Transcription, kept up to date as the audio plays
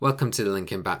Welcome to the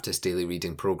Lincoln Baptist Daily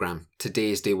Reading Programme.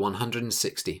 Today is day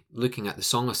 160, looking at the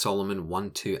Song of Solomon 1,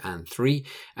 2 and 3,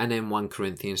 and then 1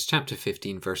 Corinthians chapter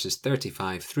 15 verses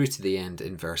 35 through to the end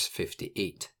in verse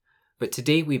 58. But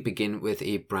today we begin with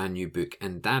a brand new book,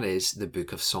 and that is the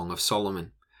book of Song of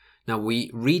Solomon. Now we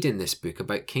read in this book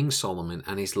about King Solomon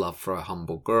and his love for a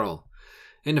humble girl.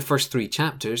 In the first 3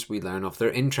 chapters we learn of their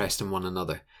interest in one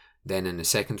another. Then in the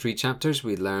second 3 chapters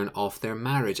we learn of their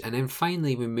marriage, and then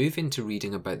finally we move into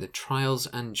reading about the trials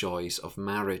and joys of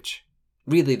marriage.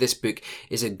 Really, this book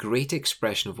is a great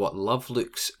expression of what love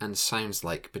looks and sounds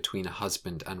like between a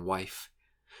husband and wife.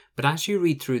 But as you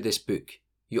read through this book,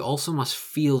 you also must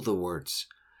feel the words.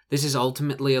 This is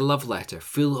ultimately a love letter,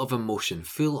 full of emotion,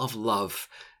 full of love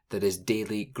that is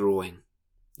daily growing.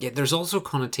 Yet there's also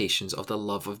connotations of the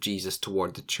love of Jesus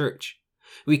toward the church.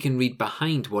 We can read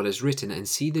behind what is written and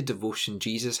see the devotion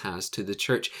Jesus has to the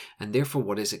church, and therefore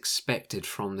what is expected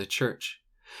from the church.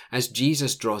 As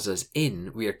Jesus draws us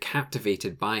in, we are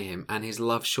captivated by him and his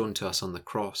love shown to us on the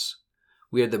cross.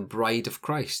 We are the bride of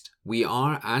Christ. We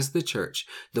are, as the church,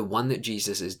 the one that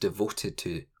Jesus is devoted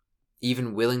to,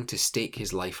 even willing to stake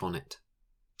his life on it.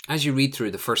 As you read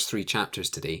through the first 3 chapters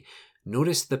today,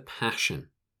 notice the passion.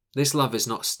 This love is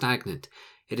not stagnant.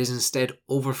 It is instead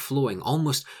overflowing,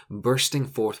 almost bursting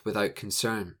forth without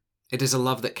concern. It is a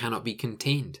love that cannot be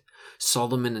contained.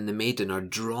 Solomon and the maiden are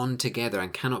drawn together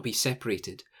and cannot be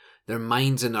separated. Their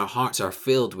minds and their hearts are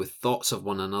filled with thoughts of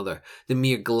one another. The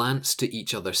mere glance to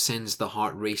each other sends the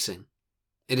heart racing.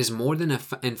 It is more than an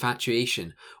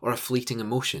infatuation or a fleeting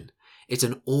emotion. It's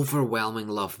an overwhelming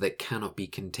love that cannot be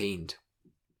contained.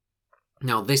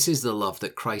 Now, this is the love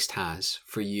that Christ has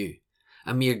for you.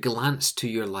 A mere glance to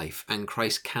your life, and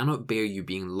Christ cannot bear you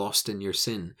being lost in your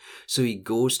sin. So he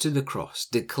goes to the cross,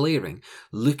 declaring,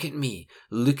 "Look at me,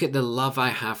 look at the love I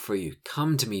have for you.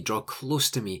 Come to me, draw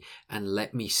close to me, and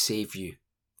let me save you."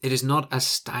 It is not a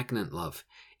stagnant love.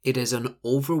 It is an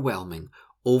overwhelming,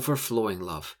 overflowing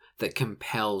love that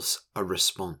compels a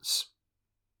response.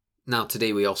 Now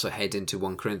today we also head into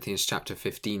 1 Corinthians chapter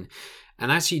 15.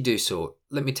 And as you do so,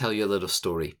 let me tell you a little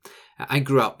story. I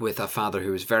grew up with a father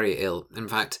who was very ill. In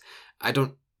fact, I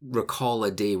don't recall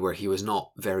a day where he was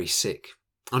not very sick.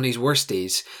 On his worst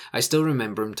days, I still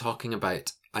remember him talking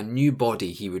about a new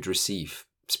body he would receive.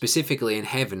 Specifically in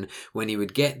heaven, when he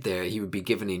would get there, he would be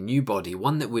given a new body,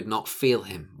 one that would not fail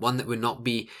him, one that would not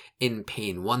be in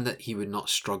pain, one that he would not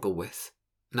struggle with.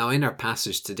 Now in our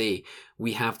passage today,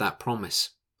 we have that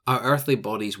promise. Our earthly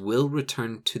bodies will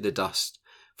return to the dust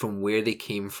from where they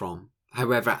came from.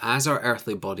 However, as our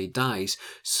earthly body dies,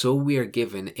 so we are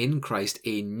given in Christ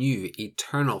a new,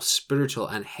 eternal, spiritual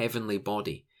and heavenly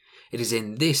body. It is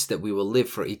in this that we will live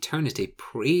for eternity,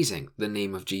 praising the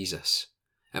name of Jesus.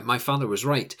 My father was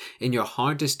right. In your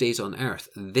hardest days on earth,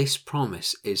 this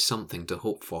promise is something to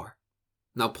hope for.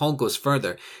 Now Paul goes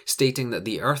further, stating that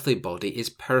the earthly body is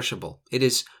perishable. It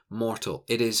is mortal.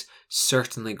 It is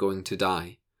certainly going to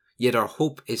die. Yet our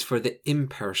hope is for the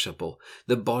imperishable,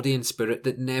 the body and spirit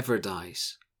that never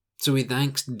dies. So we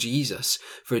thank Jesus,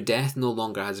 for death no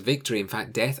longer has victory. In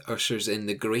fact, death ushers in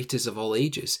the greatest of all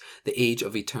ages, the age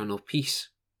of eternal peace.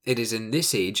 It is in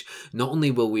this age, not only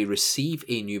will we receive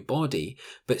a new body,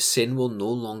 but sin will no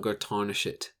longer tarnish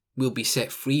it. We'll be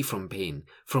set free from pain,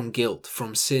 from guilt,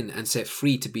 from sin, and set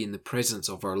free to be in the presence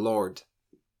of our Lord.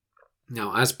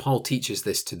 Now, as Paul teaches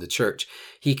this to the church,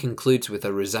 he concludes with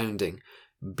a resounding,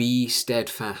 "Be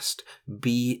steadfast,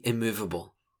 be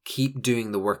immovable, keep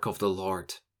doing the work of the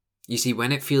Lord." You see,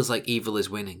 when it feels like evil is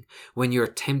winning, when you're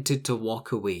tempted to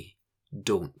walk away,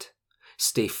 don't.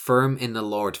 Stay firm in the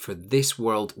Lord, for this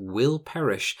world will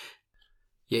perish,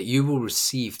 yet you will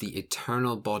receive the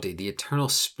eternal body, the eternal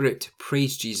spirit to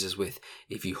praise Jesus with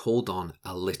if you hold on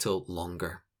a little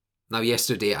longer. Now,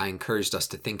 yesterday I encouraged us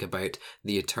to think about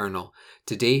the eternal.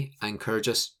 Today I encourage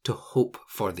us to hope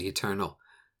for the eternal.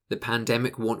 The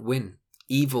pandemic won't win.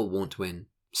 Evil won't win.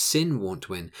 Sin won't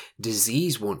win.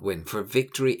 Disease won't win, for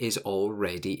victory is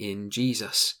already in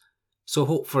Jesus. So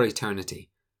hope for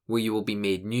eternity, where you will be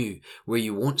made new, where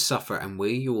you won't suffer, and where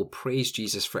you will praise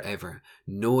Jesus forever,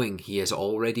 knowing he has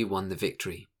already won the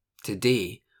victory.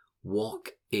 Today,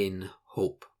 walk in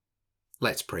hope.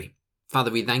 Let's pray. Father,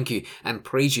 we thank you and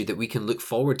praise you that we can look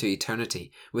forward to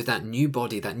eternity with that new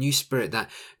body, that new spirit,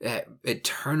 that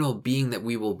eternal being that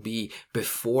we will be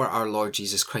before our Lord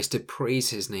Jesus Christ, to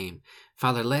praise his name.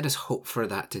 Father, let us hope for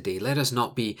that today. Let us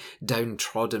not be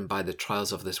downtrodden by the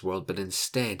trials of this world, but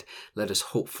instead let us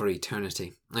hope for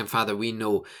eternity. And Father, we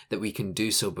know that we can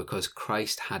do so because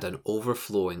Christ had an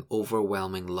overflowing,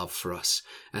 overwhelming love for us.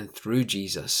 And through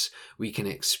Jesus, we can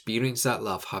experience that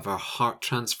love, have our heart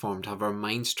transformed, have our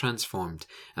minds transformed,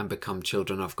 and become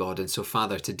children of God. And so,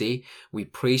 Father, today we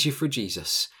praise you for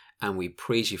Jesus, and we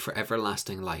praise you for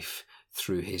everlasting life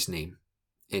through his name.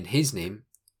 In his name,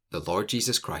 the Lord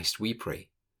Jesus Christ, we pray.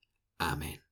 Amen.